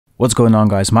What's going on,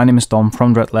 guys? My name is Tom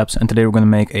from Dreadlabs, and today we're going to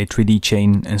make a 3D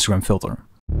chain Instagram filter.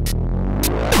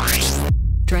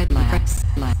 Dreadlabs.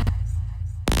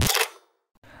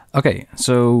 Okay,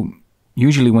 so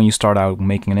usually when you start out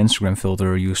making an Instagram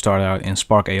filter, you start out in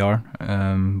Spark AR,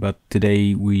 but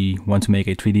today we want to make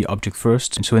a 3D object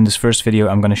first. So in this first video,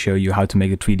 I'm going to show you how to make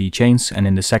the 3D chains, and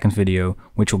in the second video,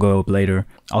 which will go up later,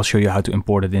 I'll show you how to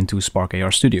import it into Spark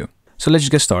AR Studio. So let's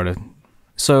just get started.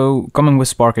 So coming with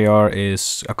Spark AR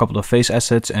is a couple of face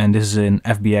assets, and this is an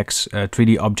FBX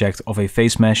 3D object of a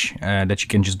face mesh that you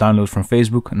can just download from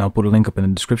Facebook, and I'll put a link up in the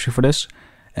description for this.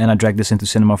 And I drag this into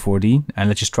Cinema 4D, and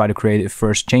let's just try to create a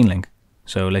first chain link.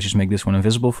 So let's just make this one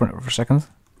invisible for a second.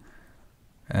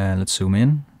 And let's zoom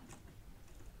in.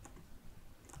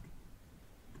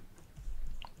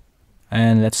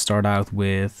 And let's start out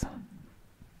with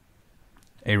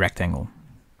a rectangle.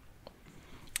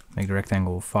 Make the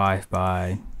rectangle 5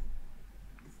 by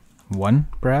 1,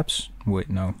 perhaps. Wait,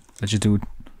 no. Let's just do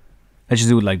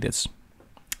it like this.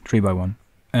 3 by 1.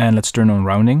 And let's turn on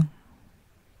rounding.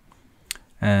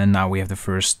 And now we have the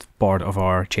first part of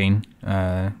our chain.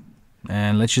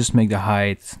 And let's just make the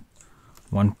height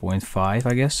 1.5,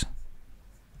 I guess.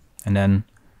 And then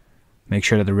make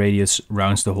sure that the radius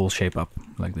rounds the whole shape up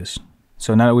like this.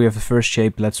 So now that we have the first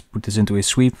shape, let's put this into a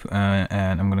sweep,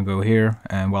 and I'm going to go here,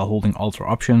 and while holding Alt or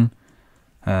Option,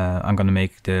 I'm going to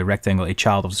make the rectangle a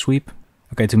child of the sweep.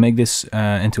 Okay, to make this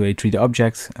into a 3D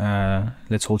object,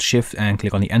 let's hold Shift and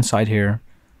click on the end side here,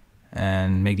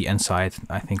 and make the end side,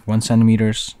 I think, 1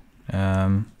 centimeters.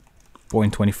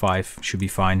 0.25 should be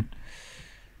fine.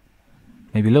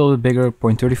 Maybe a little bit bigger,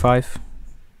 0.35.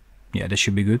 Yeah, this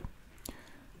should be good.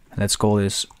 Let's call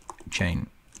this chain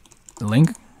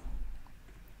link.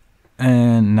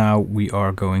 And now we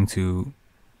are going to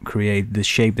create the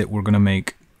shape that we're going to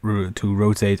make to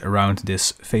rotate around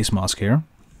this face mask here.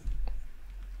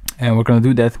 And we're going to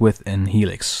do that with a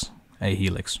helix. And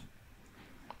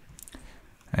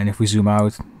if we zoom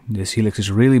out, this helix is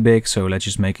really big, so let's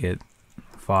just make it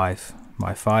 5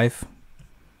 by 5.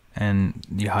 And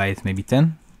the height maybe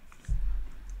 10.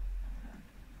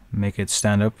 Make it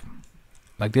stand up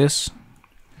like this.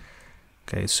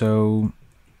 Okay, so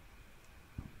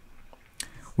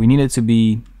we need it to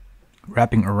be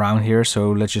wrapping around here,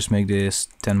 so let's just make this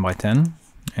 10 by 10,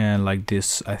 and like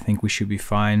this I think we should be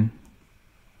fine.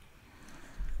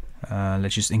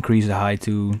 Let's just increase the height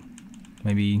to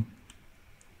maybe,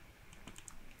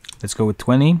 let's go with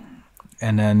 20,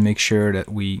 and then make sure that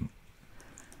we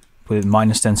put it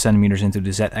minus 10 centimeters into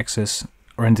the z-axis,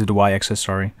 or into the y-axis,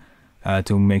 sorry,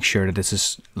 to make sure that this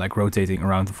is like rotating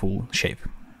around the full shape.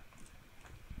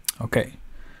 Okay,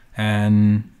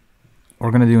 and what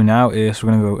we're going to do now is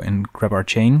we're going to go and grab our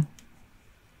chain.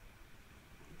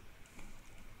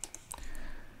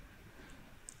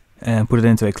 And put it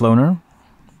into a cloner.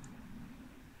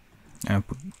 And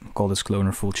call this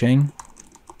cloner full chain.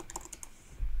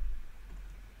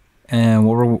 And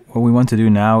what we want to do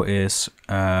now is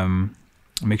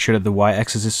make sure that the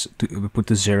y-axis is we put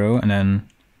to 0, and then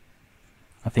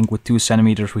I think with 2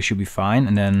 centimeters we should be fine.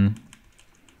 And then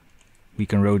we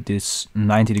can rotate this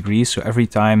 90 degrees, so every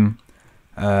time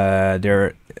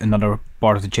another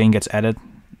part of the chain gets added,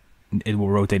 it will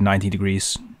rotate 90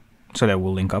 degrees, so that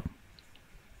will link up.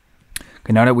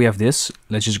 Okay, now that we have this,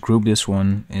 let's just group this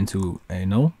one into a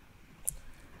null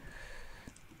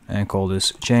and call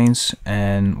this chains.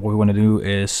 And what we want to do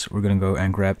is we're going to go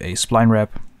and grab a spline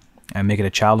wrap and make it a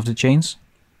child of the chains.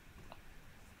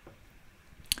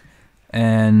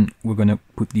 And we're going to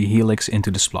put the helix into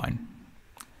the spline.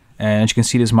 And as you can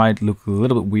see, this might look a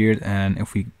little bit weird, and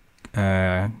if we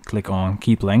click on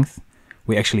keep length,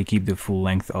 we actually keep the full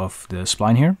length of the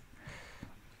spline here.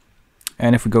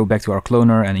 And if we go back to our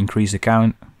cloner and increase the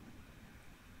count,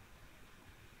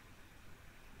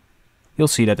 you'll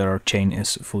see that our chain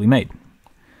is fully made.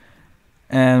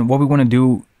 And what we want to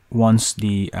do once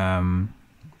the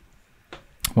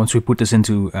once we put this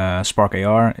into Spark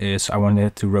AR is I want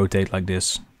it to rotate like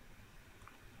this.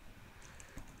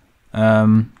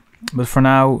 But for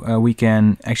now, we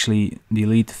can actually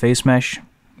delete the face mesh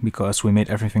because we made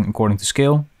everything according to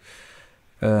scale.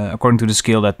 According to the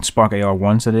scale that Spark AR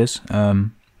wants, that is.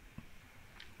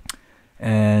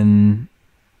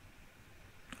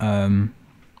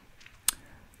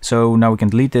 So now we can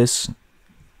delete this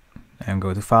and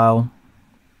go to File,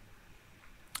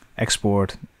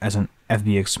 Export as an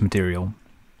FBX material.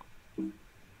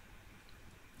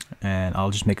 And I'll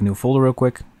just make a new folder real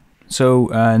quick. So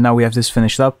now we have this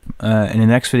finished up. In the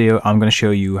next video, I'm going to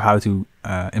show you how to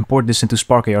import this into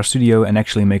Spark AR Studio and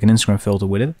actually make an Instagram filter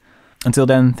with it. Until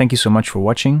then, thank you so much for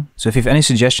watching. So if you have any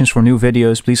suggestions for new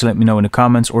videos, please let me know in the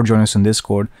comments or join us on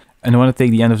Discord. And I want to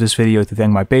take the end of this video to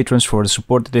thank my patrons for the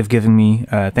support that they've given me.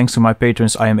 Thanks to my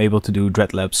patrons, I am able to do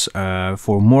Dreadlabs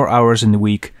for more hours in the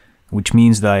week, which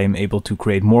means that I am able to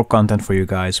create more content for you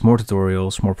guys, more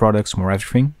tutorials, more products, more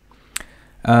everything.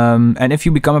 And if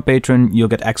you become a patron, you'll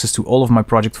get access to all of my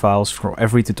project files for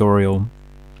every tutorial,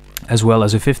 as well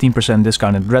as a 15%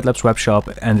 discount in Dreadlabs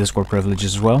webshop and Discord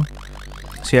privileges as well.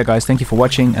 So yeah guys, thank you for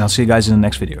watching, and I'll see you guys in the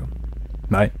next video.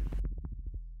 Bye.